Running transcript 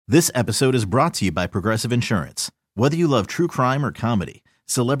This episode is brought to you by Progressive Insurance. Whether you love true crime or comedy,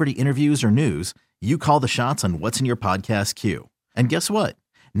 celebrity interviews or news, you call the shots on what's in your podcast queue. And guess what?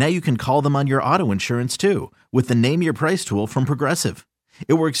 Now you can call them on your auto insurance too with the Name Your Price tool from Progressive.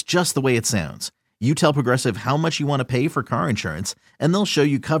 It works just the way it sounds. You tell Progressive how much you want to pay for car insurance, and they'll show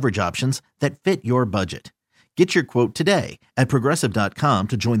you coverage options that fit your budget. Get your quote today at Progressive.com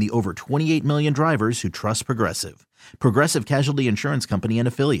to join the over 28 million drivers who trust Progressive. Progressive Casualty Insurance Company and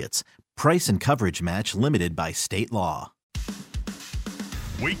Affiliates. Price and coverage match limited by state law.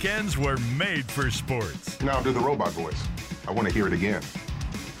 Weekends were made for sports. Now do the robot voice. I want to hear it again.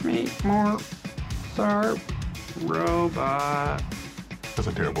 Meet more sharp robot. That's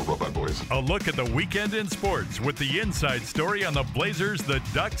a terrible robot voice. A look at the weekend in sports with the inside story on the Blazers, the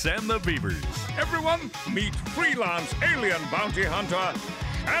Ducks, and the Beavers. Everyone, meet freelance alien bounty hunter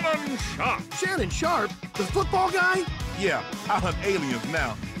Shannon Sharp. Shannon Sharp? The football guy? Yeah, I hunt aliens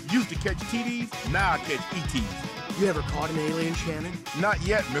now. Used to catch TDs, now I catch ETs. You ever caught an alien, Shannon? Not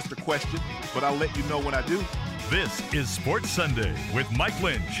yet, Mr. Question, but I'll let you know when I do. This is Sports Sunday with Mike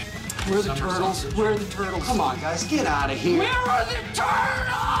Lynch. Where are the turtles? Where are the turtles? Come on, guys, get out of here. Where are the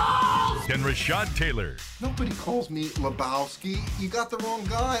turtles? And Rashad Taylor. Nobody calls me Lebowski. You got the wrong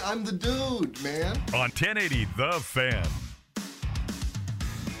guy. I'm the dude, man. On 1080 The Fan.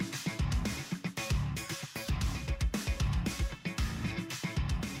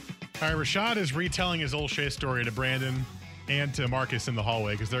 All right, Rashad is retelling his old Shea story to Brandon and to Marcus in the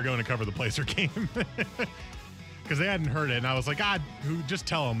hallway because they're going to cover the Blazer game. Because they hadn't heard it, and I was like, God, just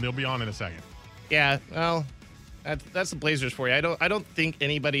tell them. They'll be on in a second. Yeah, well, that's the Blazers for you. I don't think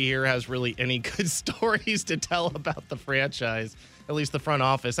anybody here has really any good stories to tell about the franchise, at least the front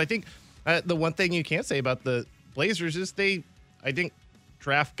office. I think the one thing you can't say about the Blazers is I think,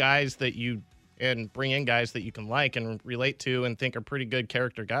 draft guys and bring in guys that you can like and relate to and think are pretty good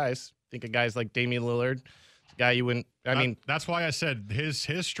character guys. Think of guys like Damian Lillard, a guy you wouldn't. That's why I said his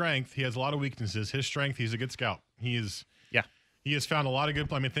strength. He has a lot of weaknesses. His strength, he's a good scout. He has found a lot of good.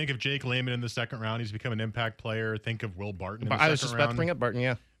 Think of Jake Layman in the second round. He's become an impact player. Think of Will Barton in the second round. I was just about to bring up Barton.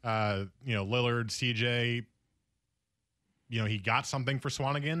 Yeah. Lillard, CJ. He got something for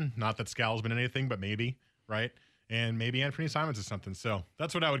Swanigan. Not that Scal's been anything, but maybe, right? And maybe Anthony Simons is something. So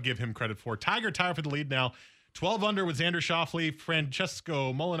that's what I would give him credit for. Tiger tied for the lead now. 12 under with Xander Schauffele,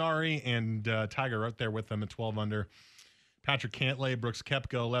 Francesco Molinari, and Tiger right there with them at 12 under. Patrick Cantlay, Brooks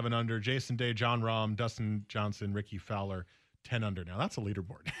Koepka, 11 under. Jason Day, John Rahm, Dustin Johnson, Ricky Fowler, 10 under. Now, that's a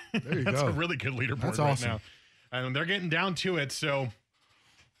leaderboard. There you That's go. a really good leaderboard That's right awesome. now. And they're getting down to it, so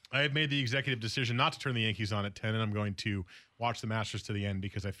I have made the executive decision not to turn the Yankees on at 10, and I'm going to watch the Masters to the end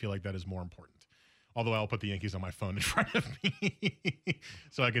because I feel like that is more important. Although I'll put the Yankees on my phone in front of me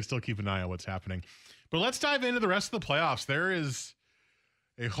so I can still keep an eye on what's happening. But let's dive into the rest of the playoffs. There is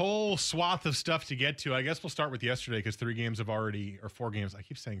a whole swath of stuff to get to. I guess we'll start with yesterday because 4 games have already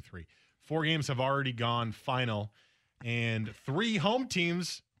gone final, and 3 home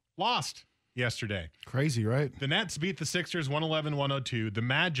teams lost yesterday. Crazy, right? The Nets beat the Sixers 111-102. The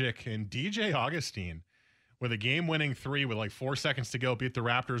Magic and DJ Augustine with a game-winning 3 with like 4 seconds to go beat the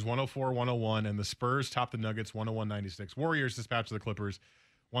Raptors 104-101, and the Spurs topped the Nuggets 101-96. Warriors dispatched the Clippers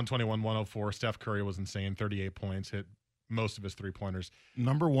 121-104. Steph Curry was insane, 38 points, hit most of his three-pointers.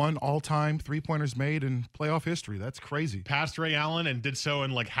 Number 1 all-time three-pointers made in playoff history. That's crazy. Passed Ray Allen and did so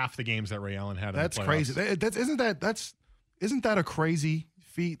in like half the games that Ray Allen had. That's in the crazy. playoffs. Isn't that a crazy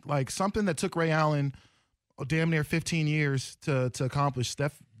feat? Like something that took Ray Allen damn near 15 years to accomplish.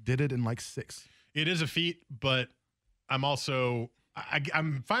 Steph did it in like 6. It is a feat, but I'm also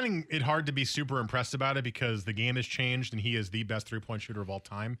I'm finding it hard to be super impressed about it because the game has changed and he is the best three-point shooter of all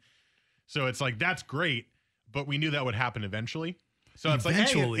time. So it's like, that's great, but we knew that would happen eventually. So it's like,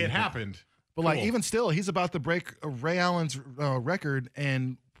 hey, it happened. But cool. like even still, he's about to break Ray Allen's record,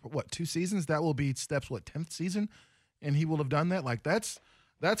 and 2 seasons? That will be Steph's 10th season, and he will have done that. Like that's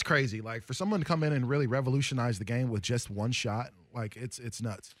crazy. Like for someone to come in and really revolutionize the game with just one shot, like it's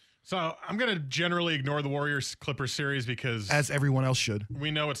nuts. So I'm going to generally ignore the Warriors-Clippers series because As everyone else should. We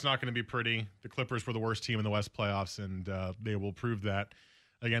know it's not going to be pretty. The Clippers were the worst team in the West playoffs, and they will prove that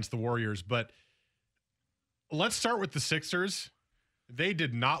against the Warriors. But let's start with the Sixers. They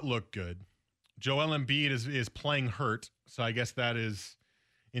did not look good. Joel Embiid is playing hurt, so I guess that is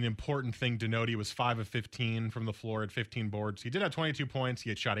an important thing to note. He was 5 of 15 from the floor at 15 boards. He did have 22 points. He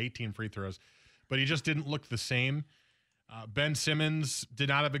had shot 18 free throws, but he just didn't look the same. Ben Simmons did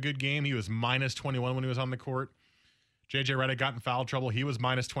not have a good game. He was minus 21 when he was on the court. J.J. Redick got in foul trouble. He was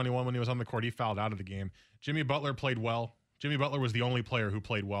minus 21 when he was on the court. He fouled out of the game. Jimmy Butler played well. Jimmy Butler was the only player who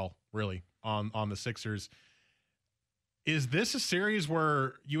played well, really, on the Sixers. Is this a series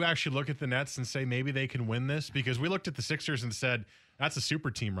where you actually look at the Nets and say maybe they can win this? Because we looked at the Sixers and said, that's a super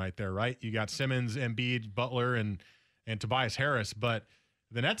team right there, right? You got Simmons, Embiid, Butler, and Tobias Harris, but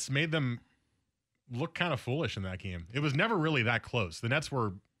the Nets made them look kind of foolish in that game. It was never really that close. The Nets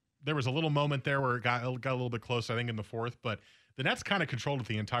there was a little moment there where it got a little bit close, I think, in the fourth, but the Nets kind of controlled it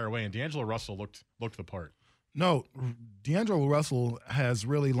the entire way, and D'Angelo Russell looked the part. No, D'Angelo Russell has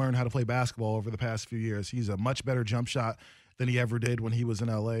really learned how to play basketball over the past few years. He's a much better jump shot than he ever did when he was in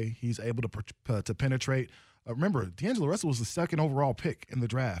L.A. He's able to penetrate. Remember, D'Angelo Russell was the second overall pick in the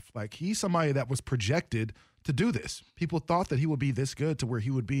draft. Like, he's somebody that was projected to do this. People thought that he would be this good to where he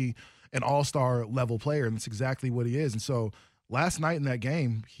would be an all-star level player, and that's exactly what he is. And so last night in that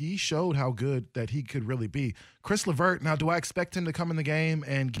game, he showed how good that he could really be. Chris LeVert, now do I expect him to come in the game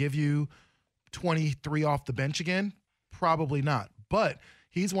and give you 23 off the bench again? Probably not. But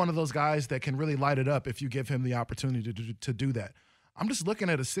he's one of those guys that can really light it up if you give him the opportunity to do that. I'm just looking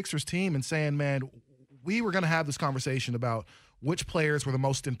at a Sixers team and saying, man, we were going to have this conversation about which players were the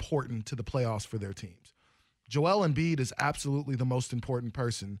most important to the playoffs for their teams. Joel Embiid is absolutely the most important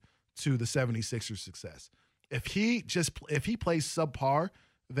person to the 76ers' success. If he plays subpar,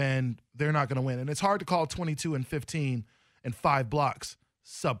 then they're not going to win. And it's hard to call 22 and 15 and 5 blocks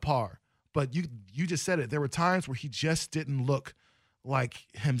subpar. But you just said it. There were times where he just didn't look like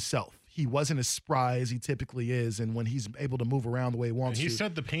himself. He wasn't as spry as he typically is, and when he's able to move around the way he wants to. He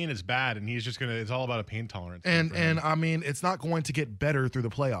said the pain is bad, and he's just going to – it's all about a pain tolerance. And I mean, it's not going to get better through the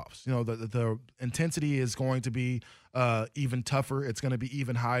playoffs. You know, the intensity is going to be even tougher. It's going to be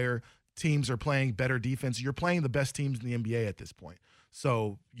even higher. Teams are playing better defense. You're playing the best teams in the NBA at this point.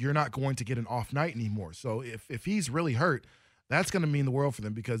 So you're not going to get an off night anymore. So if he's really hurt, that's going to mean the world for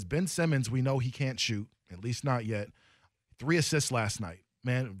them, because Ben Simmons, we know he can't shoot, at least not yet. 3 assists last night.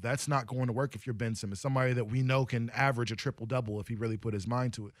 Man, that's not going to work if you're Ben Simmons, somebody that we know can average a triple-double if he really put his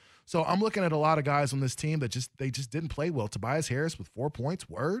mind to it. So I'm looking at a lot of guys on this team that they just didn't play well. Tobias Harris with 4 points,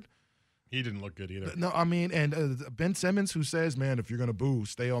 word? He didn't look good either. No, I mean, and Ben Simmons, who says, man, if you're going to boo,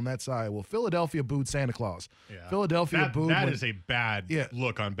 stay on that side. Well, Philadelphia booed Santa Claus. Yeah. Philadelphia booed. That is a bad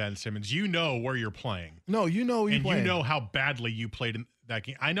look on Ben Simmons. You know where you're playing. No, you know you're playing. And you know how badly you played in that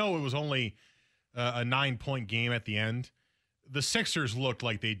game. I know it was only a 9-point game at the end. The Sixers looked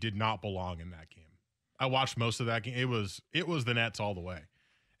like they did not belong in that game. I watched most of that game. It was the Nets all the way.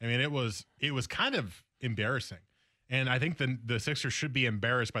 I mean, it was kind of embarrassing. And I think the Sixers should be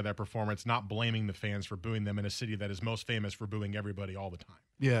embarrassed by that performance, not blaming the fans for booing them in a city that is most famous for booing everybody all the time.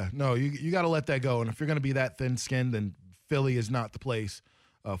 Yeah, no, you got to let that go. And if you're going to be that thin-skinned, then Philly is not the place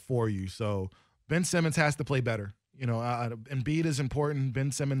for you. So Ben Simmons has to play better. You know, Embiid is important.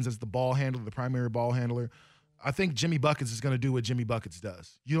 Ben Simmons is the ball handler, the primary ball handler. I think Jimmy Buckets is going to do what Jimmy Buckets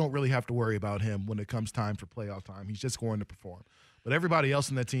does. You don't really have to worry about him when it comes time for playoff time. He's just going to perform. But everybody else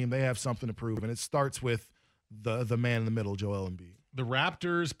in that team, they have something to prove, and it starts with the man in the middle, Joel Embiid. The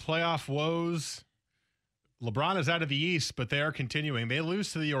Raptors' playoff woes. LeBron is out of the East, but they are continuing. They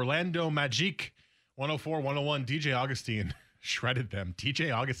lose to the Orlando Magic, 104-101. DJ Augustine shredded them.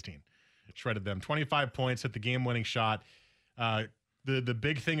 25 points, hit the game-winning shot. The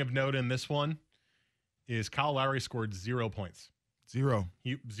big thing of note in this one is Kyle Lowry scored 0 points. Zero.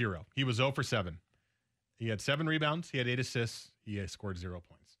 He was 0 for 7. He had 7 rebounds. He had 8 assists. He scored 0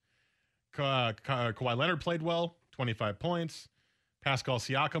 points. Kawhi Leonard played well, 25 points. Pascal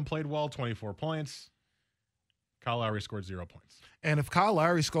Siakam played well, 24 points. Kyle Lowry scored 0 points. And if Kyle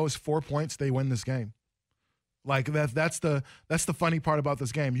Lowry scores 4 points, they win this game. Like that's the funny part about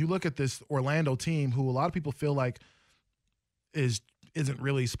this game. You look at this Orlando team, who a lot of people feel like isn't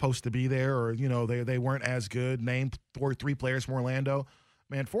really supposed to be there, or you know they weren't as good. Name 3 players from Orlando.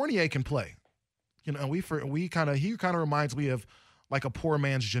 Man, Fournier can play. You know, he kind of reminds me of like a poor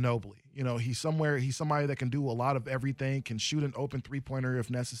man's Ginobili. You know, he's somebody that can do a lot of everything, can shoot an open 3-pointer if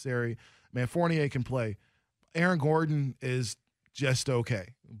necessary. Man, Fournier can play. Aaron Gordon is just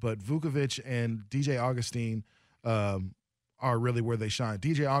okay, but Vukovic and DJ Augustine are really where they shine.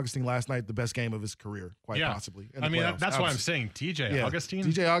 DJ Augustine last night, the best game of his career, quite possibly. I mean, that's why I'm saying DJ Augustine.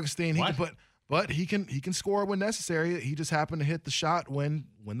 DJ Augustine, he can score when necessary. He just happened to hit the shot when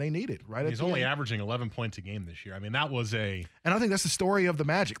they need it. Right. He's only averaging 11 points a game this year. I mean, that was and I think that's the story of the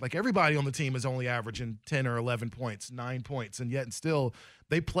Magic. Like everybody on the team is only averaging 10 or 11 points, 9 points, and yet still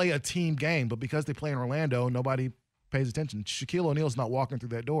they play a team game. But because they play in Orlando, nobody pays attention. Shaquille O'Neal's not walking through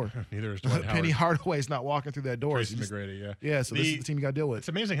that door. Neither is Dwight Howard. Penny Hardaway's not walking through that door. Tracy McGrady, yeah. Yeah, so this is the team you got to deal with. It's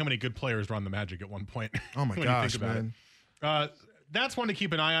amazing how many good players run the Magic at one point. Oh, my gosh, man. That's one to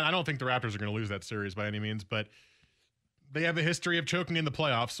keep an eye on. I don't think the Raptors are going to lose that series by any means, but they have a history of choking in the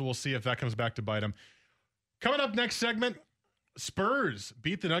playoffs, so we'll see if that comes back to bite them. Coming up next segment, Spurs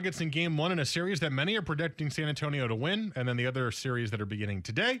beat the Nuggets in Game 1 in a series that many are predicting San Antonio to win, and then the other series that are beginning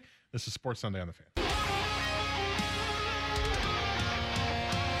today. This is Sports Sunday on the Fan.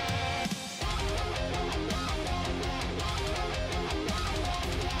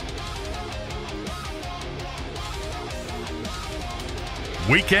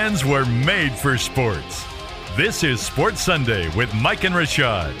 Weekends were made for sports. This is Sports Sunday with Mike and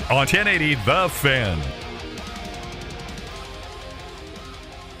Rashad on 1080 The Fan.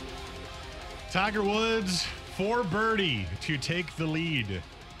 Tiger Woods for birdie to take the lead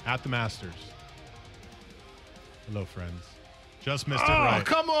at the Masters. Hello, friends. Just missed it right.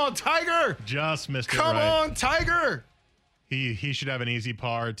 Come on, Tiger! Just missed it right. Come on, Tiger! He should have an easy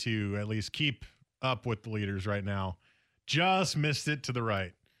par to at least keep up with the leaders right now. Just missed it to the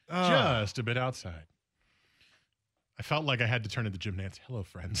right. Just a bit outside. I felt like I had to turn to the Jim Nantz. Hello,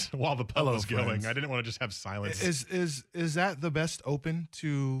 friends. While the putt was going. I didn't want to just have silence. Is that the best Open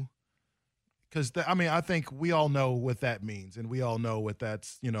to? Because I think we all know what that means, and we all know what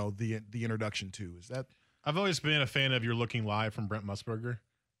that's the introduction to. Is that? I've always been a fan of "You're Looking Live" from Brent Musburger,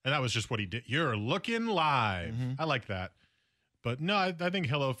 and that was just what he did. You're looking live. Mm-hmm. I like that, but no, I think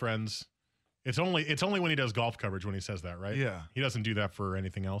 "Hello, friends." It's only when he does golf coverage when he says that, right? Yeah. He doesn't do that for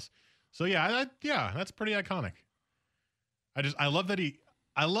anything else. So yeah, that's pretty iconic.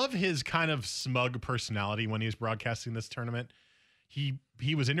 I love his kind of smug personality when he's broadcasting this tournament.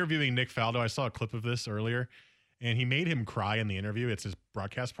 He was interviewing Nick Faldo. I saw a clip of this earlier, and he made him cry in the interview. It's his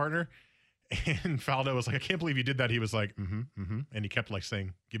broadcast partner. And Faldo was like, I can't believe you did that. He was like, and he kept like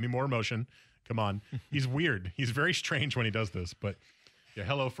saying, give me more emotion. Come on. He's weird. He's very strange when he does this, but yeah,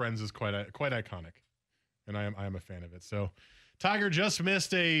 Hello Friends is quite iconic, and I am a fan of it. So Tiger just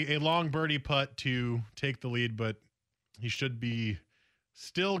missed a long birdie putt to take the lead, but he should be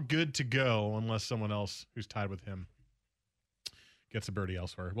still good to go unless someone else who's tied with him gets a birdie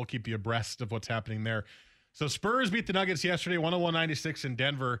elsewhere. We'll keep you abreast of what's happening there. So Spurs beat the Nuggets yesterday, 101-96 in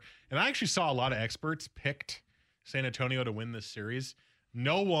Denver, and I actually saw a lot of experts picked San Antonio to win this series.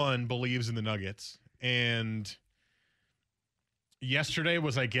 No one believes in the Nuggets, and yesterday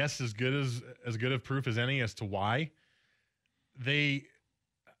was, I guess, as good of proof as any as to why. They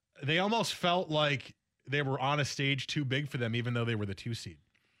almost felt like they were on a stage too big for them, even though they were the 2 seed.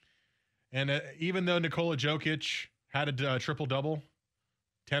 And even though Nikola Jokic had a triple-double,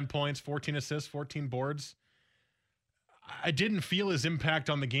 10 points, 14 assists, 14 boards, I didn't feel his impact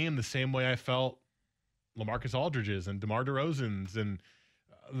on the game the same way I felt LaMarcus Aldridge's and DeMar DeRozan's and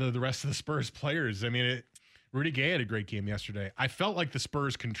the rest of the Spurs players. I mean, Rudy Gay had a great game yesterday. I felt like the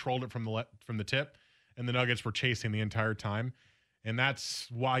Spurs controlled it from the tip, and the Nuggets were chasing the entire time. And that's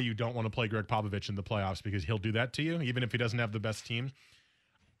why you don't want to play Greg Popovich in the playoffs, because he'll do that to you, even if he doesn't have the best team.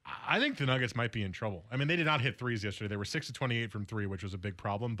 I think the Nuggets might be in trouble. I mean, they did not hit threes yesterday. They were 6 of 28 from 3, which was a big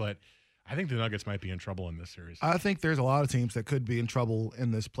problem, but I think the Nuggets might be in trouble in this series. I think there's a lot of teams that could be in trouble in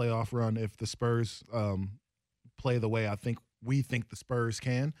this playoff run if the Spurs play the way we think the Spurs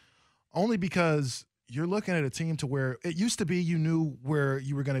can, only because you're looking at a team to where it used to be you knew where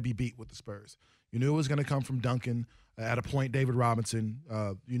you were going to be beat with the Spurs. You knew it was going to come from Duncan, at a point David Robinson.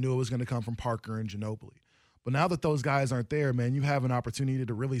 You knew it was going to come from Parker and Ginobili. But now that those guys aren't there, man, you have an opportunity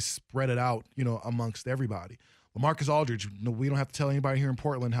to really spread it out, amongst everybody. LaMarcus Aldridge, we don't have to tell anybody here in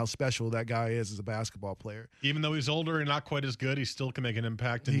Portland how special that guy is as a basketball player. Even though he's older and not quite as good, he still can make an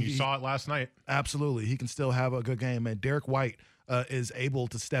impact, and you saw it last night. Absolutely. He can still have a good game. And Derek White is able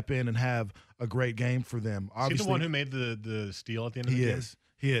to step in and have a great game for them. Is he the one who made the steal at the end of the game?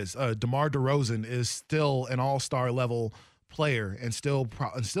 He is. DeMar DeRozan is still an all-star level player and still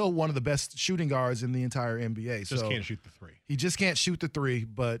one of the best shooting guards in the entire NBA. Just can't shoot the three. He just can't shoot the three,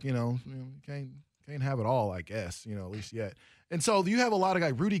 but can't have it all, I guess, at least yet. And so you have a lot of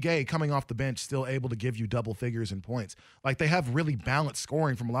guys, Rudy Gay coming off the bench, still able to give you double figures in points. Like, they have really balanced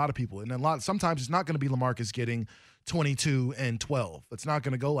scoring from a lot of people. And sometimes it's not going to be LaMarcus getting 22 and 12. It's not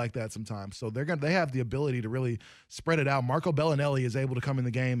going to go like that sometimes. So they have the ability to really spread it out. Marco Bellinelli is able to come in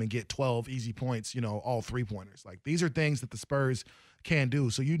the game and get 12 easy points, all 3-pointers. Like, these are things that the Spurs can do.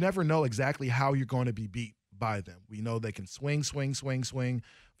 So you never know exactly how you're going to be beat by them. We know they can swing,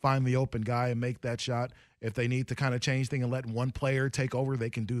 find the open guy and make that shot. If they need to kind of change things and let one player take over,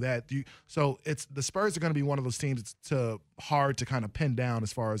 they can do that. So the Spurs are going to be one of those teams that's hard to kind of pin down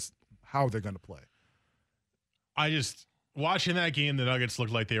as far as how they're going to play. Watching that game, the Nuggets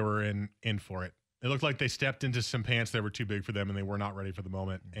looked like they were in for it. It looked like they stepped into some pants that were too big for them, and they were not ready for the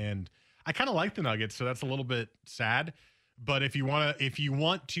moment. And I kind of like the Nuggets, so that's a little bit sad. But if you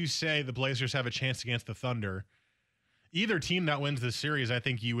want to say the Blazers have a chance against the Thunder, either team that wins this series, I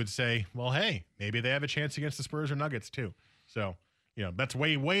think you would say, well, hey, maybe they have a chance against the Spurs or Nuggets too. So, that's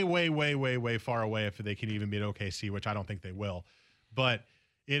way, way, way, way, way, way far away if they can even beat OKC, which I don't think they will. But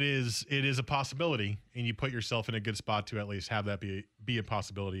it is a possibility, and you put yourself in a good spot to at least have that be a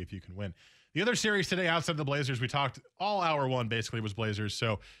possibility if you can win. The other series today outside of the Blazers, we talked all hour one basically was Blazers.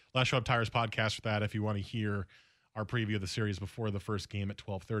 So Last Show Up Tires podcast for that if you want to hear our preview of the series before the first game at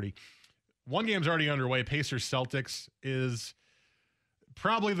 12:30. One game's already underway. Pacers-Celtics is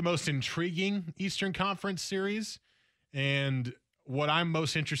probably the most intriguing Eastern Conference series. And what I'm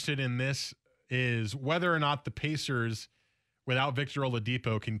most interested in this is whether or not the Pacers, without Victor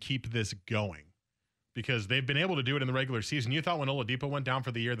Oladipo, can keep this going. Because they've been able to do it in the regular season. You thought when Oladipo went down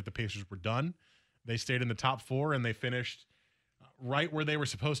for the year that the Pacers were done. They stayed in the top 4, and they finished right where they were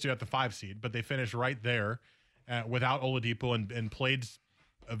supposed to at the 5 seed. But they finished right there without Oladipo and played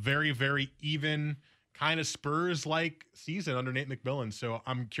a very, very even kind of Spurs-like season under Nate McMillan. So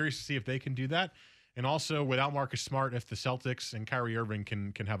I'm curious to see if they can do that. And also, without Marcus Smart, if the Celtics and Kyrie Irving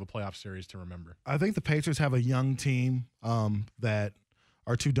can have a playoff series to remember. I think the Pacers have a young team that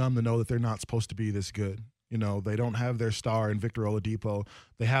are too dumb to know that they're not supposed to be this good. They don't have their star in Victor Oladipo.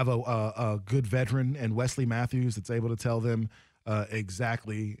 They have a good veteran in Wesley Matthews that's able to tell them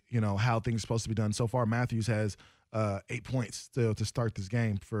exactly, how things are supposed to be done. So far, Matthews has 8 points to start this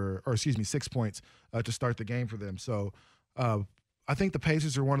game 6 points to start the game for them. So I think the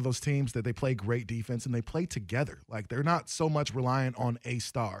Pacers are one of those teams that they play great defense and they play together. Like, they're not so much reliant on a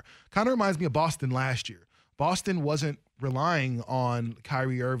star. Kind of reminds me of Boston last year. Boston wasn't relying on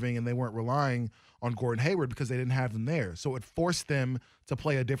Kyrie Irving and they weren't relying on Gordon Hayward because they didn't have them there. So it forced them to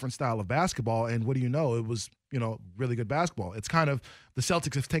play a different style of basketball. And what do you know? It was, really good basketball. It's kind of the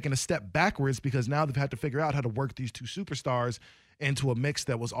Celtics have taken a step backwards because now they've had to figure out how to work these two superstars into a mix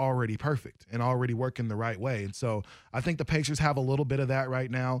that was already perfect and already working the right way. And so I think the Pacers have a little bit of that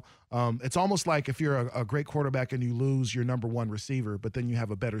right now. It's almost like if you're a great quarterback and you lose your number one receiver, but then you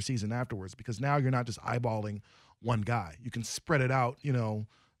have a better season afterwards because now you're not just eyeballing one guy. You can spread it out,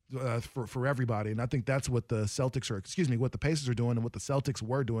 for everybody. And I think that's what the what the Pacers are doing and what the Celtics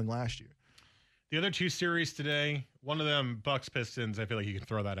were doing last year. The other two series today, one of them, Bucks-Pistons, I feel like you can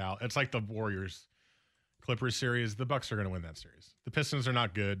throw that out. It's like the Warriors-Clippers series. The Bucks are going to win that series. The Pistons are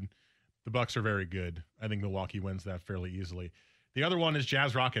not good. The Bucks are very good. I think Milwaukee wins that fairly easily. The other one is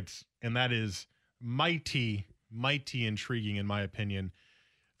Jazz-Rockets, and that is mighty intriguing in my opinion.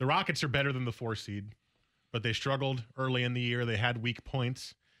 The Rockets are better than the 4 seed, but they struggled early in the year. They had weak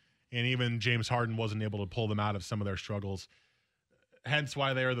points, and even James Harden wasn't able to pull them out of some of their struggles, hence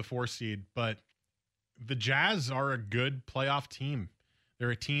why they are the 4 seed. But the Jazz are a good playoff team. They're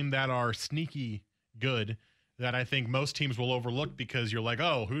a team that are sneaky good that I think most teams will overlook because you're like,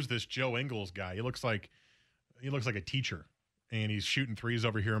 oh, who's this Joe Ingles guy? He looks like a teacher, and he's shooting threes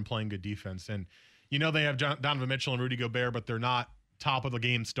over here and playing good defense. And they have Donovan Mitchell and Rudy Gobert, but they're not top of the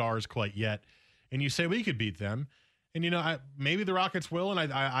game stars quite yet. And you say we could beat them, and maybe the Rockets will,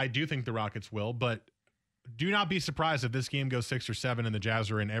 and I do think the Rockets will, but do not be surprised if this game goes 6 or 7 and the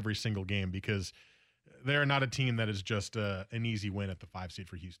Jazz are in every single game because they're not a team that is just an easy win at the 5 seed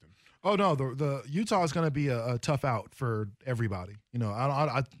for Houston. Oh no, the Utah is going to be a tough out for everybody.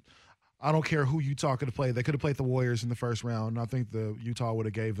 I don't care who Utah could have played. They could have played the Warriors in the first round. And I think the Utah would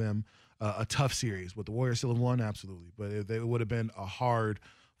have gave them a tough series. Would the Warriors still have won? Absolutely, but it would have been a hard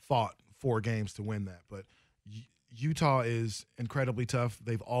fought 4 games to win that. But Utah is incredibly tough.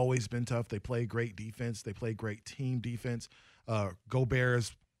 They've always been tough. They play great defense. They play great team defense. Gobert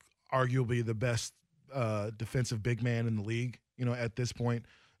is arguably the best defensive big man in the league, at this point.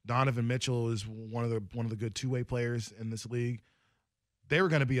 Donovan Mitchell is one of the good two-way players in this league. They were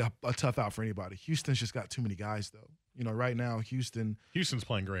going to be a tough out for anybody. Houston's just got too many guys, though. Right now, Houston's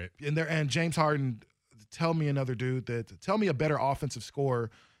playing great. And James Harden, tell me a better offensive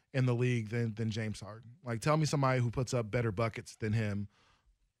scorer in the league than James Harden. Like, tell me somebody who puts up better buckets than him.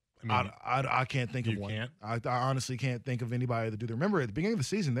 I can't think of one. Can't? I honestly can't think of anybody to do that. Remember, at the beginning of the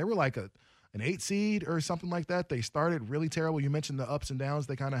season, they were like an 8 seed or something like that. They started really terrible. You mentioned the ups and downs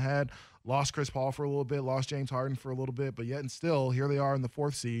they kind of had. Lost Chris Paul for a little bit, lost James Harden for a little bit, but yet and still, here they are in the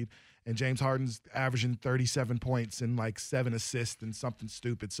 4th seed, and James Harden's averaging 37 points and like 7 assists and something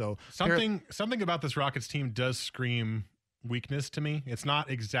stupid. So something about this Rockets team does scream weakness to me. It's not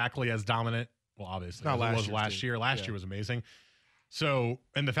exactly as dominant. Well, obviously, as it was last year. Last year was amazing. So,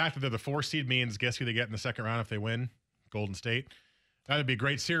 and the fact that they're the 4 seed means guess who they get in the second round if they win? Golden State. That would be a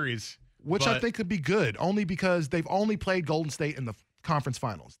great series. Which I think could be good, only because they've only played Golden State in the conference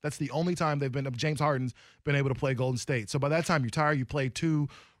finals. That's the only time James Harden's been able to play Golden State. So by that time, you're tired. You play 2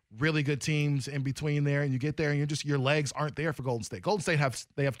 really good teams in between there, and you get there and your legs aren't there for Golden State. Golden State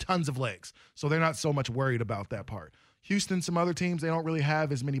have tons of legs, so they're not so much worried about that part. Houston, some other teams, they don't really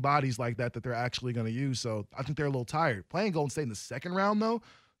have as many bodies like that they're actually going to use, so I think they're a little tired. Playing Golden State in the second round, though,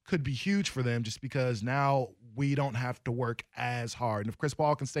 could be huge for them just because now we don't have to work as hard. And if Chris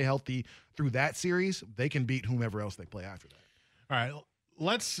Paul can stay healthy through that series, they can beat whomever else they play after that. All right,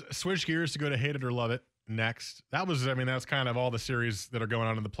 let's switch gears to go to Hate It or Love It next. That's kind of all the series that are going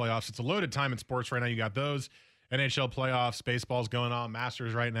on in the playoffs. It's a loaded time in sports right now. You got those NHL playoffs, baseball's going on,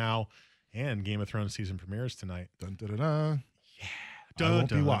 Masters right now, and Game of Thrones season premieres tonight. Dun, dun, dun, dun. Yeah. I won't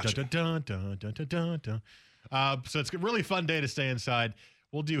be watching. So it's a really fun day to stay inside.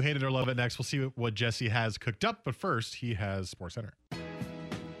 We'll do Hate It or Love It next. We'll see what Jesse has cooked up, but first he has SportsCenter.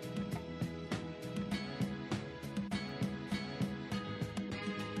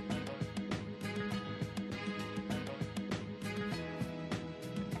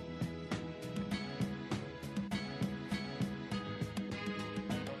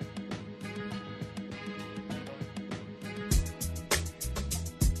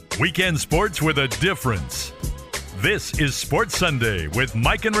 Weekend sports with a difference. This is Sports Sunday with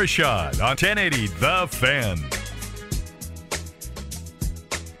Mike and Rashad on 1080 The Fan.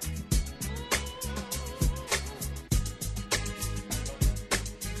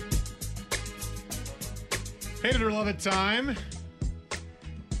 Hate It or Love It time.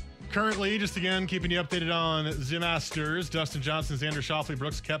 Currently, just again, keeping you updated on the Masters. Dustin Johnson, Xander Schauffele,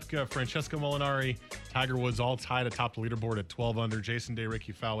 Brooks Koepka, Francesco Molinari, Tiger Woods all tied atop the leaderboard at 12 under. Jason Day,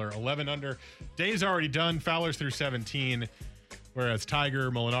 Ricky Fowler, 11 under. Day's already done. Fowler's through 17, whereas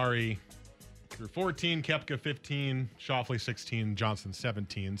Tiger, Molinari through 14, Koepka 15, Schauffele 16, Johnson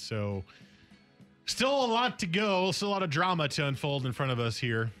 17. So still a lot to go. Still a lot of drama to unfold in front of us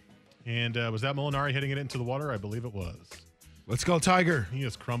here. And was that Molinari hitting it into the water? I believe it was. Let's go, Tiger. He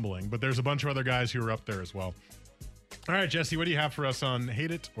is crumbling, but there's a bunch of other guys who are up there as well. All right, Jesse, what do you have for us on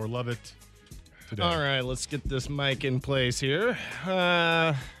Hate It or Love It today? All right, let's get this mic in place here.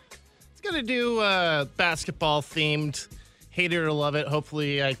 It's going to do basketball-themed Hate It or Love It.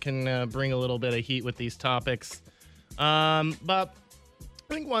 Hopefully I can bring a little bit of heat with these topics. But I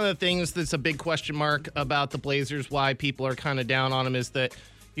think one of the things that's a big question mark about the Blazers, why people are kind of down on them, is that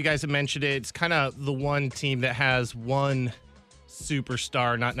you guys have mentioned it. It's kind of the one team that has one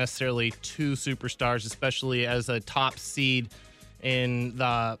superstar, not necessarily two superstars, especially as a top seed in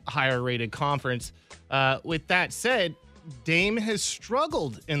the higher rated conference. With that said, Dame has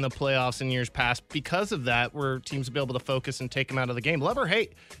struggled in the playoffs in years past because of that, where teams will be able to focus and take him out of the game. Love or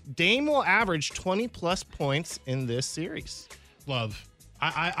hate, Dame will average 20 plus points in this series. Love.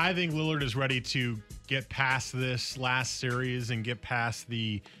 I think Lillard is ready to get past this last series and get past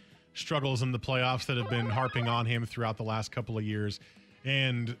the struggles in the playoffs that have been harping on him throughout the last couple of years.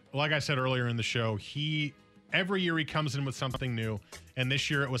 And like I said earlier in the show, every year he comes in with something new, and this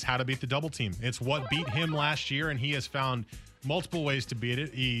year it was how to beat the double team. It's what beat him last year, and he has found multiple ways to beat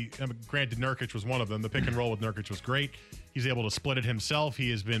it. Granted, Nurkic was one of them. The pick and roll with Nurkic was great. He's able to split it himself. He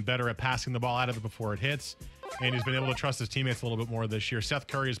has been better at passing the ball out of it before it hits, and he's been able to trust his teammates a little bit more this year. Seth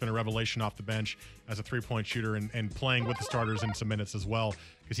Curry has been a revelation off the bench as a three-point shooter and playing with the starters in some minutes as well,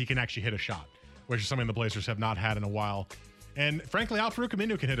 because he can actually hit a shot, which is something the Blazers have not had in a while. And frankly, Al-Farouq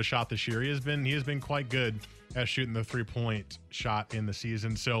Aminu can hit a shot this year. He has been quite good at shooting the three-point shot in the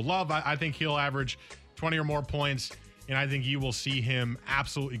season. So Love, I think he'll average 20 or more points, and I think you will see him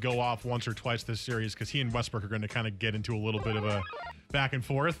absolutely go off once or twice this series, because he and Westbrook are going to kind of get into a little bit of a back and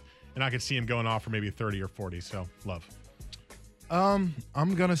forth, and I could see him going off for maybe 30 or 40. So Love. I'm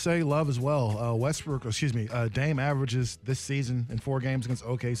going to say Love as well. Dame averages this season in 4 games against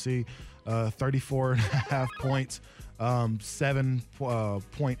OKC, 34.5 points,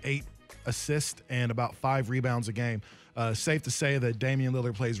 7.8 assists, and about 5 rebounds a game. Safe to say that Damian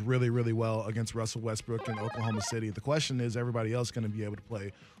Lillard plays really, really well against Russell Westbrook in Oklahoma City. The question is, everybody else going to be able to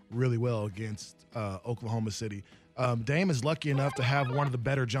play really well against Oklahoma City? Dame is lucky enough to have one of the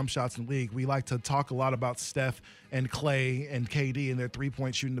better jump shots in the league. We like to talk a lot about Steph and Clay and KD and their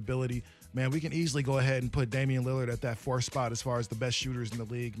three-point shooting ability. Man, we can easily go ahead and put Damian Lillard at that 4th spot as far as the best shooters in the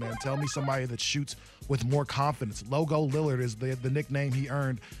league, man. Tell me somebody that shoots with more confidence. Logo Lillard is the nickname he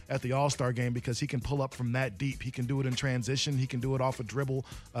earned at the All-Star game because he can pull up from that deep. He can do it in transition. He can do it off a dribble.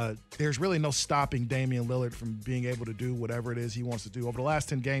 There's really no stopping Damian Lillard from being able to do whatever it is he wants to do. Over the last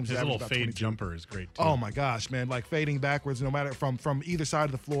 10 games, his little fade 22. jumper is great, too. Oh, my gosh, man. Like fading backwards, no matter from either side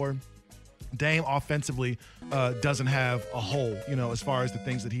of the floor. Dame offensively doesn't have a hole, as far as the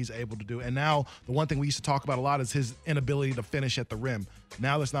things that he's able to do. And now the one thing we used to talk about a lot is his inability to finish at the rim.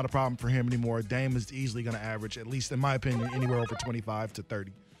 Now that's not a problem for him anymore. Dame is easily going to average, at least in my opinion, anywhere over 25 to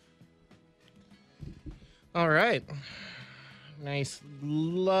 30. All right. Nice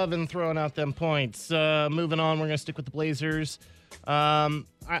love and throwing out them points. Moving on, we're going to stick with the Blazers.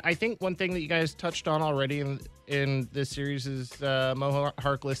 I think one thing that you guys touched on already in this series is Mo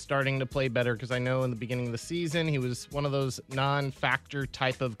Harkless starting to play better, because I know in the beginning of the season he was one of those non-factor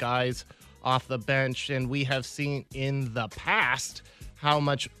type of guys off the bench, and we have seen in the past how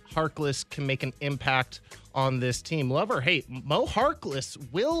much Harkless can make an impact on this team. Love or hate, Mo Harkless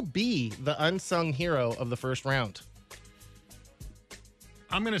will be the unsung hero of the first round.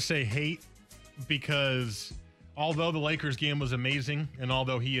 I'm going to say hate, because although the Lakers game was amazing and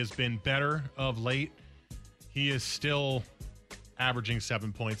although he has been better of late, he is still averaging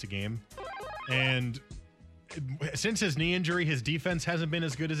 7 points a game. And since his knee injury, his defense hasn't been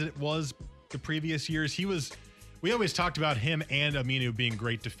as good as it was the previous years. We always talked about him and Aminu being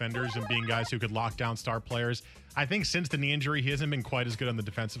great defenders and being guys who could lock down star players. I think since the knee injury, he hasn't been quite as good on the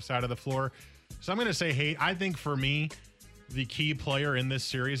defensive side of the floor. So I'm going to say hate. I think for me, the key player in this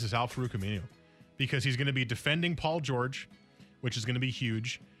series is Al-Farouq Aminu, because he's going to be defending Paul George, which is going to be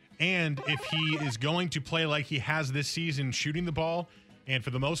huge. And if he is going to play like he has this season, shooting the ball and for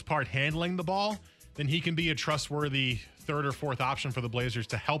the most part handling the ball, then he can be a trustworthy third or fourth option for the Blazers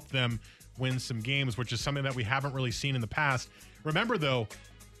to help them win some games, which is something that we haven't really seen in the past. Remember, though,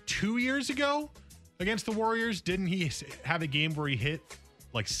 2 years ago against the Warriors, didn't he have a game where he hit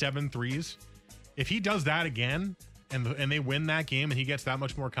like 7 threes? If he does that again and they win that game and he gets that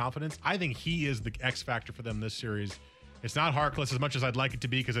much more confidence, I think he is the X factor for them this series. It's not Harkless as much as I'd like it to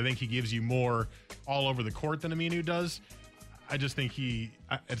be, because I think he gives you more all over the court than Aminu does. I just think you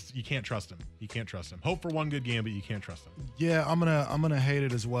can't trust him. You can't trust him. Hope for one good game, but you can't trust him. Yeah, I'm gonna hate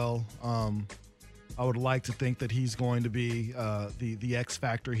it as well. I would like to think that he's going to be the X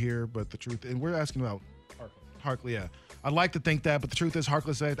factor here, but the truth, and we're asking about Harkless. Yeah, I'd like to think that, but the truth is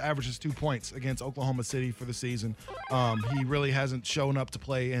Harkless averages 2 points against Oklahoma City for the season. He really hasn't shown up to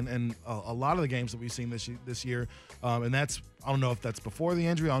play in a lot of the games that we've seen this year, and that's, I don't know if that's before the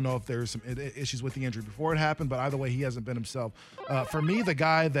injury. I don't know if there's some issues with the injury before it happened, but either way, he hasn't been himself. For me, the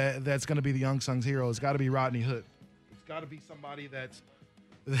guy that's going to be the unsung hero has got to be Rodney Hood. It's got to be somebody that's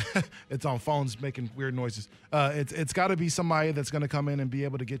it's on phones making weird noises. It's got to be somebody that's going to come in and be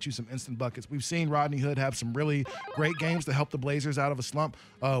able to get you some instant buckets. We've seen Rodney Hood have some really great games to help the Blazers out of a slump.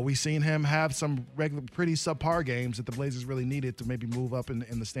 We've seen him have some pretty subpar games that the Blazers really needed to maybe move up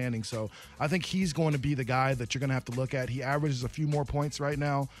in the standings. So I think he's going to be the guy that you're going to have to look at. He averages a few more points right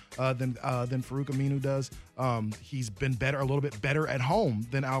now than Farouq Aminu does. He's been a little bit better at home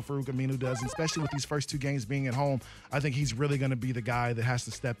than Al-Farouq Aminu does, and especially with these first 2 games being at home. I think he's really going to be the guy that has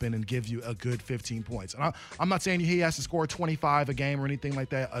to step in and give you a good 15 points. And I'm not saying he has to score 25 a game or anything like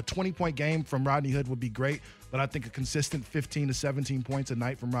that. A 20-point game from Rodney Hood would be great, but I think a consistent 15 to 17 points a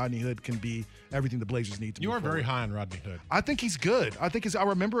night from Rodney Hood can be everything the Blazers need to. You move are forward. very high on Rodney Hood. I think he's good. I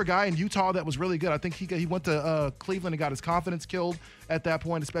remember a guy in Utah that was really good. I think he went to Cleveland and got his confidence killed at that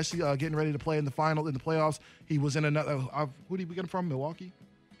point, especially getting ready to play in the playoffs. He was in another. Who did we get him from? Milwaukee.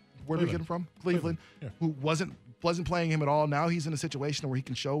 Where did we get him from? Cleveland. Yeah. Who wasn't playing him at all. Now he's in a situation where he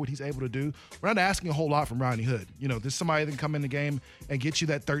can show what he's able to do. We're not asking a whole lot from Rodney Hood. You know, there's somebody that can come in the game and get you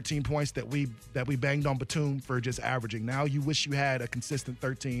that 13 points that we banged on Batum for just averaging. Now you wish you had a consistent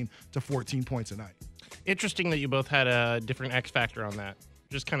 13 to 14 points a night. Interesting that you both had a different X factor on that.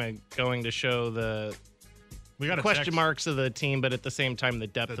 Just kind of going to show the question marks of the team, but at the same time, the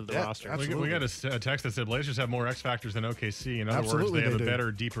depth of the roster. We got a text that said Blazers have more X factors than OKC. In other words, they have a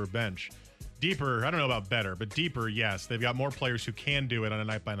better, deeper bench. Deeper, I don't know about better, but deeper, yes. They've got more players who can do it on a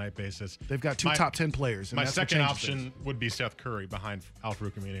night-by-night basis. They've got 2 top 10 players. And my second option would be Seth Curry behind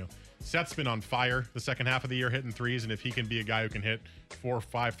Al-Farouq Aminu. Seth's been on fire the second half of the year hitting threes, and if he can be a guy who can hit 4 or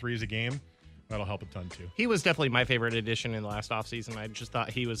 5 threes a game, that'll help a ton too. He was definitely my favorite addition in the last offseason. I just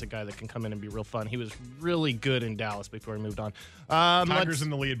thought he was a guy that can come in and be real fun. He was really good in Dallas before he moved on. Tigers in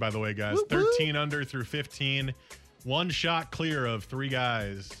the lead, by the way, guys. 13 under through 15. 1 shot clear of 3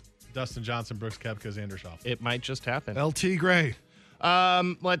 guys. Dustin Johnson, Brooks Koepka, Xander Schauffele. It might just happen. LT Gray.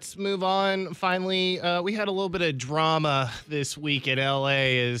 Let's move on. Finally, we had a little bit of drama this week in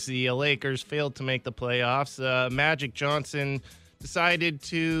L.A. as the Lakers failed to make the playoffs. Magic Johnson decided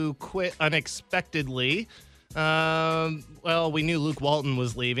to quit unexpectedly. Well, we knew Luke Walton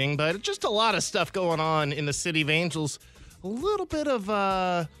was leaving, but just a lot of stuff going on in the City of Angels. A little bit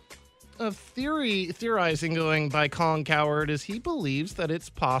of theorizing going by Colin Cowherd as he believes that it's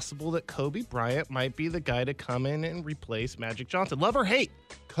possible that Kobe Bryant might be the guy to come in and replace Magic Johnson. Love or hate,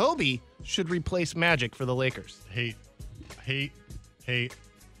 Kobe should replace Magic for the Lakers. Hate.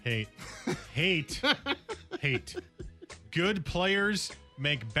 Good players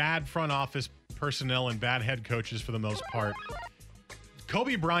make bad front office personnel and bad head coaches for the most part.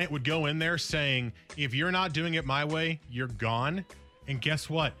 Kobe Bryant would go in there saying, if you're not doing it my way, you're gone. And guess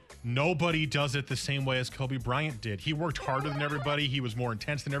what? Nobody does it the same way as Kobe Bryant did. He worked harder than everybody. He was more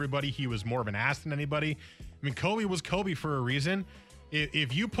intense than everybody. He was more of an ass than anybody. I mean, Kobe was Kobe for a reason.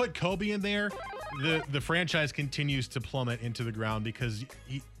 If you put Kobe in there, the franchise continues to plummet into the ground because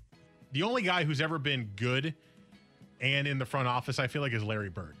the only guy who's ever been good and in the front office, I feel like, is Larry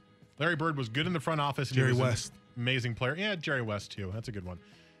Bird. Larry Bird was good in the front office. And Jerry he was West. an amazing player. Yeah, Jerry West too. That's a good one.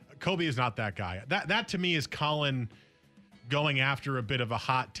 Kobe is not that guy. That to me is Colin going after a bit of a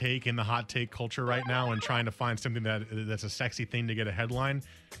hot take in the hot take culture right now and trying to find something that's a sexy thing to get a headline.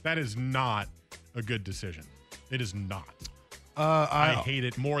 That is not a good decision. It is not. I hate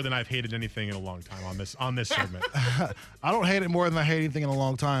it more than I've hated anything in a long time on this segment. I don't hate it more than I hate anything in a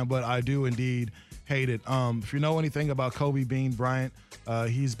long time, but I do indeed hate it. If you know anything about Kobe Bean Bryant,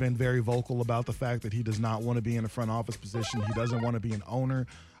 he's been very vocal about the fact that he does not want to be in a front office position. He doesn't want to be an owner.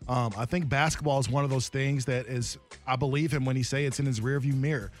 I think basketball is one of those things that is, I believe him when he say it's in his rearview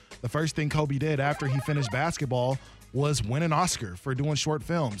mirror. The first thing Kobe did after he finished basketball was win an Oscar for doing short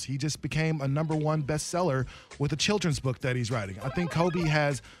films. He just became a #1 bestseller with a children's book that he's writing. I think Kobe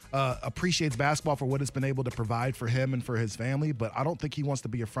has appreciates basketball for what it's been able to provide for him and for his family, but I don't think he wants to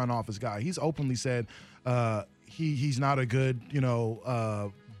be a front office guy. He's openly said he's not a good,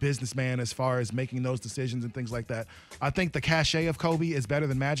 businessman as far as making those decisions and things like that. I think the cachet of Kobe is better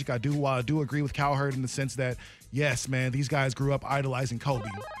than Magic. I do agree with Cowherd in the sense that, yes, man, these guys grew up idolizing Kobe,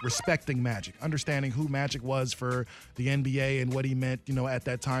 respecting Magic, understanding who Magic was for the NBA and what he meant, at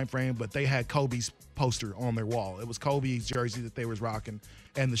that time frame. But they had Kobe's poster on their wall. It was Kobe's jersey that they was rocking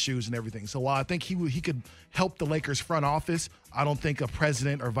and the shoes and everything. So while I think he could help the Lakers front office, I don't think a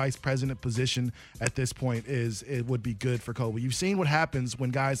president or vice president position at this point it would be good for Kobe. You've seen what happens when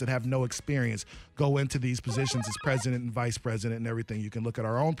guys that have no experience go into these positions as president and vice president and everything. You can look at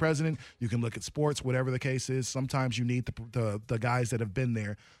our own president, you can look at sports, whatever the case is. Sometimes you need the guys that have been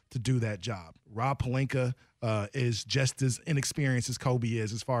there to do that job. Rob Pelinka is just as inexperienced as Kobe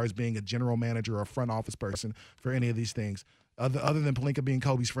is as far as being a general manager or a front office person for any of these things. Other than Pelinka being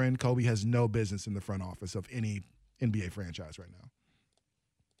Kobe's friend, Kobe has no business in the front office of any NBA franchise right now.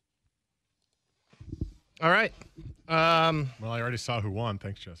 All right. Well, I already saw who won.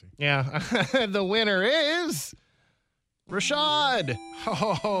 Thanks, Jesse. Yeah. The winner is Rashad.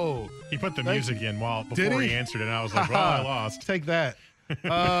 Oh, he put the music in before he answered it, and I was like, well, I lost. Take that.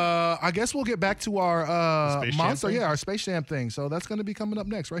 I guess we'll get back to our monster. Yeah, our Space Jam thing. So that's going to be coming up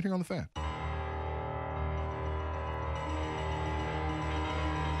next right here on The Fan.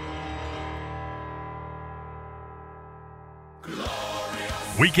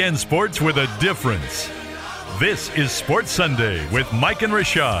 Weekend sports with a difference. This is Sports Sunday with Mike and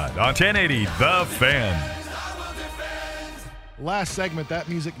Rashad on 1080 The Fan. Last segment, that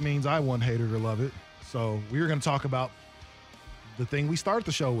music means I won, hate it or love it. So we were going to talk about the thing we start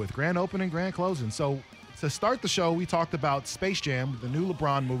the show with, grand opening, grand closing. So to start the show, we talked about Space Jam, the new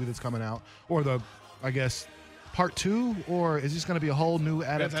LeBron movie that's coming out, or part 2, or is this going to be a whole new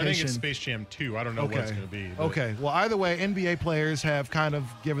adaptation? I think it's Space Jam 2. I don't know what it's going to be. But. Okay. Well, either way, NBA players have kind of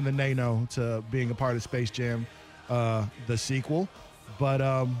given the nay-no to being a part of Space Jam, the sequel.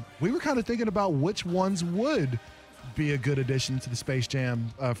 But we were kind of thinking about which ones would be a good addition to the Space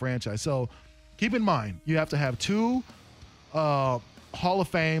Jam franchise. So keep in mind, you have to have 2 Hall of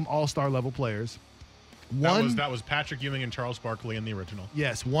Fame All-Star level players. That was Patrick Ewing and Charles Barkley in the original.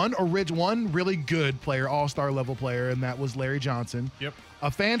 Yes, one really good player, all-star level player, and that was Larry Johnson. Yep. A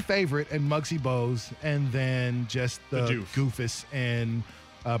fan favorite and Muggsy Bogues, and then just the goofus and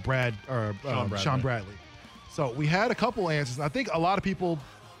Sean Bradley. So we had a couple answers. I think a lot of people,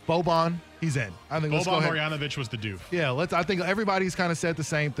 Boban, he's in. I think Boban Marjanovic was the doof. Yeah, I think everybody's kind of said the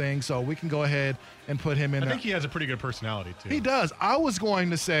same thing, so we can go ahead and put him in. I think he has a pretty good personality too. He does. I was going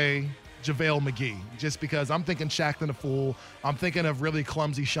to say JaVale McGee, just because I'm thinking Shaqtin' a Fool. I'm thinking of really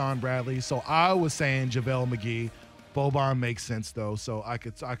clumsy Sean Bradley. So I was saying JaVale McGee. Boban makes sense though, so I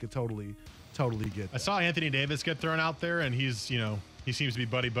could totally get that. I saw Anthony Davis get thrown out there, and he's he seems to be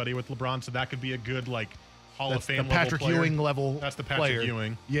buddy with LeBron, so that could be a good Hall of Fame the Patrick level player. Ewing level. That's the Patrick player.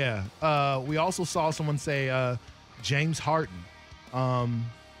 Ewing. Yeah. We also saw someone say James Harden.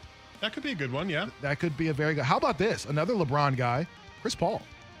 That could be a good one. Yeah. That could be a very good. How about this? Another LeBron guy, Chris Paul.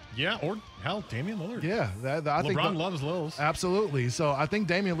 Yeah, or hell, Damian Lillard. Yeah, I think LeBron loves Lils. Absolutely. So I think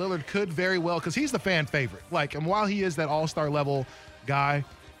Damian Lillard could very well, because he's the fan favorite. And while he is that all-star level guy,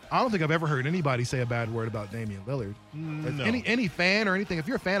 I don't think I've ever heard anybody say a bad word about Damian Lillard. No. Any fan or anything, if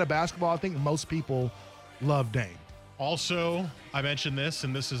you're a fan of basketball, I think most people love Dame. Also, I mentioned this,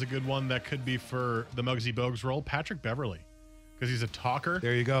 and this is a good one that could be for the Muggsy Bogues role, Patrick Beverly, because he's a talker.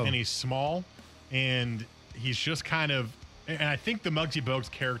 There you go. And he's small, and he's just kind of, and I think the Muggsy Bogues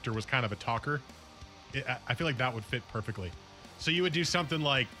character was kind of a talker. I feel like that would fit perfectly. So you would do something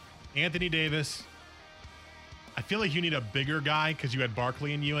like Anthony Davis. I feel like you need a bigger guy because you had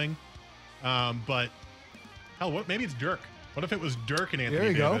Barkley and Ewing. But hell, maybe it's Dirk. What if it was Dirk and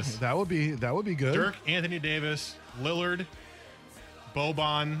Anthony Davis? There you go. That would be good. Dirk, Anthony Davis, Lillard,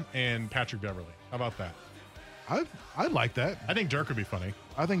 Boban, and Patrick Beverly. How about that? I'd like that. I think Dirk would be funny.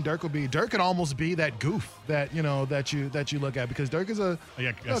 I think Dirk could almost be that goof that you look at, because Dirk is a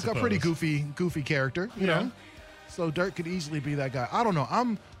pretty goofy character, you know. So Dirk could easily be that guy. I don't know.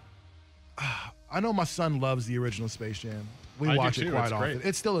 I know my son loves the original Space Jam. We watch it quite often. Great.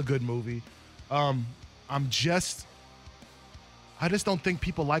 It's still a good movie. I just don't think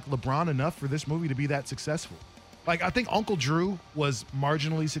people like LeBron enough for this movie to be that successful. Like, I think Uncle Drew was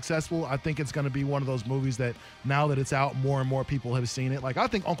marginally successful. I think it's going to be one of those movies that now that it's out, more and more people have seen it. Like, I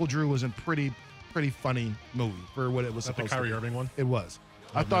think Uncle Drew was a pretty funny movie for what it was supposed to be. The Kyrie Irving one? It was.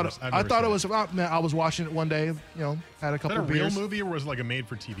 I thought it was. I was watching it one day. Had a couple of beers. Was that a real movie, or was it like a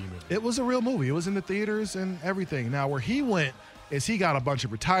made-for-TV movie? It was a real movie. It was in the theaters and everything. Now, where he went is he got a bunch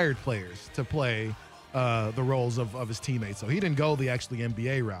of retired players to play the roles of his teammates. So he didn't go the actually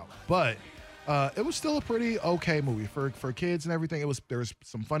NBA route, but it was still a pretty okay movie for kids and everything. There was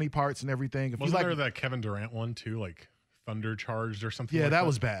some funny parts and everything. Wasn't there that Kevin Durant one too, like Thunder Charged or something? Yeah, like that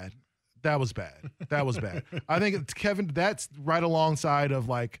was bad. That was bad. I think Kevin, that's right alongside of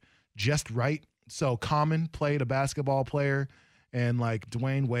like Just Right. So Common played a basketball player, and like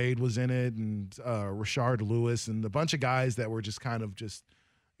Dwayne Wade was in it, and Rashard Lewis, and a bunch of guys that were just kind of just,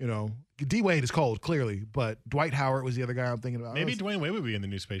 D Wade is cold, clearly, but Dwight Howard was the other guy I'm thinking about. Maybe Dwayne Wade would be in the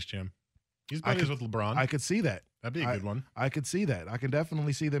new Space Jam. He's buddies with LeBron. I could see that. That'd be a good one. I could see that. I can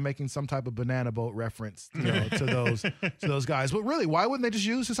definitely see them making some type of banana boat reference, to those guys. But really, why wouldn't they just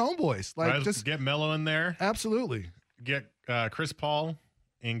use his homeboys? Like, just get Melo in there. Absolutely. Get Chris Paul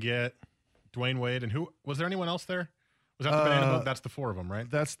and get Dwayne Wade. And who was there? Anyone else there? Was that the banana boat? That's the four of them, right?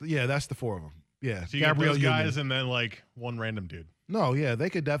 That's the four of them. Yeah. So you get those guys and then like one random dude. No, yeah, they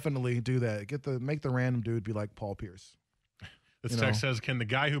could definitely do that. Make the random dude be like Paul Pierce. This text says, can the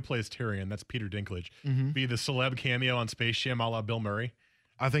guy who plays Tyrion, that's Peter Dinklage, be the celeb cameo on Space Jam a la Bill Murray?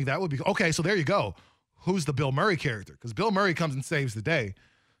 I think that would be okay. So there you go. Who's the Bill Murray character? Because Bill Murray comes and saves the day.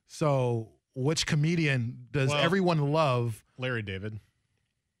 So which comedian does everyone love? Larry David.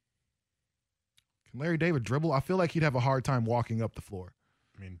 Can Larry David dribble? I feel like he'd have a hard time walking up the floor.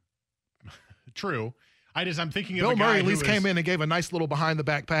 I mean, true. I'm thinking of Bill a guy Murray at least came in and gave a nice little behind the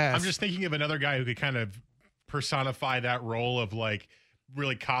back pass. I'm just thinking of another guy who could kind of personify that role of like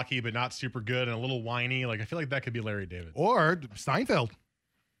really cocky but not super good and a little whiny. Like, I feel like that could be Larry David or Seinfeld.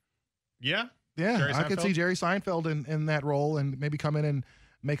 Yeah, I could see Jerry Seinfeld in that role and maybe come in and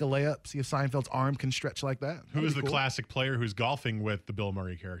make a layup. See if Seinfeld's arm can stretch like that. Who is the classic player who's golfing with the Bill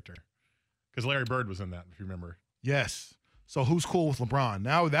Murray character? Because Larry Bird was in that, if you remember. Yes. So who's cool with LeBron?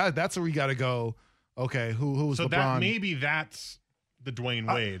 Now that's where we got to go. Okay, who's so LeBron? That maybe that's the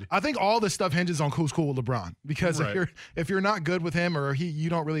Dwayne Wade. I think all this stuff hinges on who's cool with LeBron, because if you're not good with him, or you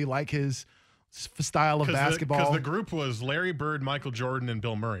don't really like his style of basketball. Because the group was Larry Bird, Michael Jordan, and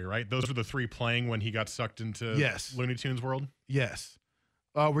Bill Murray, right? Those were the three playing when he got sucked into Looney Tunes world. Yes.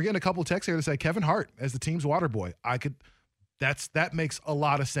 We're getting a couple texts here to say Kevin Hart as the team's water boy. That makes a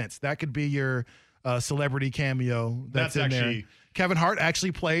lot of sense. That could be your celebrity cameo that's in there. Kevin Hart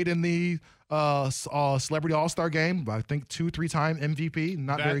actually played in the Celebrity All-Star game. I think 2-3-time MVP.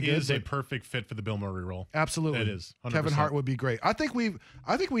 Not very good. That is a perfect fit for the Bill Murray role. Absolutely. It is. 100%. Kevin Hart would be great. I think we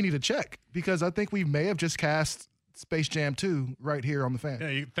need to check, because I think we may have just cast Space Jam 2 right here on the Fan.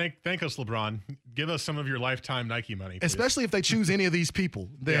 Yeah, thank us, LeBron. Give us some of your lifetime Nike money, please. Especially if they choose any of these people,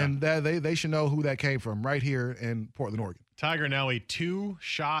 then they should know who that came from right here in Portland, Oregon. Tiger now a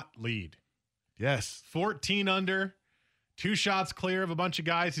 2-shot lead. Yes. 14 under, 2 shots clear of a bunch of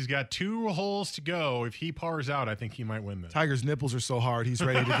guys. He's got 2 holes to go. If he pars out, I think he might win this. Tiger's nipples are so hard. He's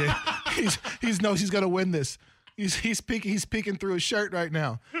ready to get. he knows he's going to win this. He's peeking through his shirt right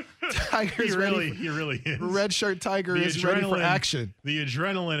now. Tiger's ready. He really is. Red shirt Tiger is ready for action. The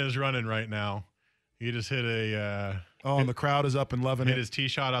adrenaline is running right now. He just hit a. And the crowd is up and loving it. Hit his tee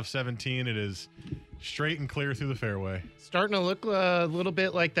shot off 17. It is straight and clear through the fairway. Starting to look a little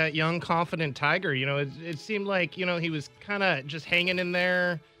bit like that young, confident Tiger. It seemed like, he was kind of just hanging in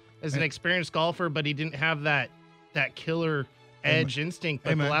there as an experienced golfer, but he didn't have that killer edge instinct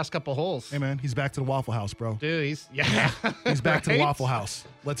like the last couple holes. Hey, man, he's back to the Waffle House, bro. Dude, he's back to the Waffle House.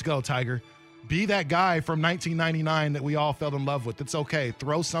 Let's go, Tiger. Be that guy from 1999 that we all fell in love with. It's okay.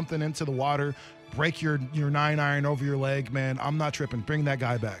 Throw something into the water. Break your 9-iron over your leg, man. I'm not tripping. Bring that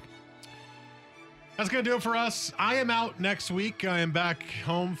guy back. That's going to do it for us. I am out next week. I am back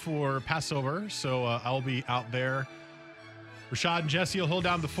home for Passover, so I'll be out there. Rashad and Jesse will hold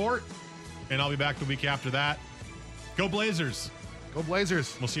down the fort, and I'll be back the week after that. Go Blazers. Go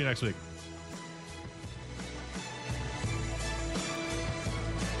Blazers. We'll see you next week.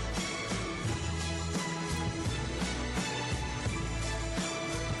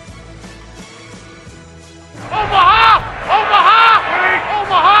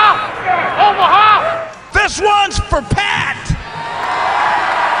 This one's for Pat!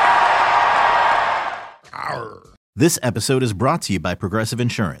 This episode is brought to you by Progressive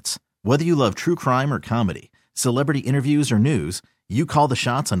Insurance. Whether you love true crime or comedy, celebrity interviews or news, you call the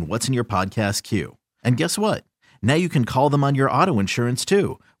shots on what's in your podcast queue. And guess what? Now you can call them on your auto insurance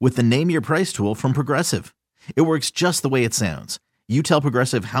too with the Name Your Price tool from Progressive. It works just the way it sounds. You tell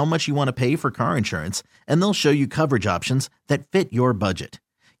Progressive how much you want to pay for car insurance, and they'll show you coverage options that fit your budget.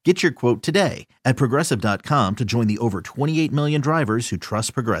 Get your quote today at Progressive.com to join the over 28 million drivers who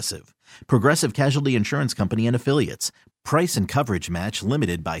trust Progressive. Progressive Casualty Insurance Company and Affiliates. Price and coverage match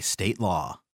limited by state law.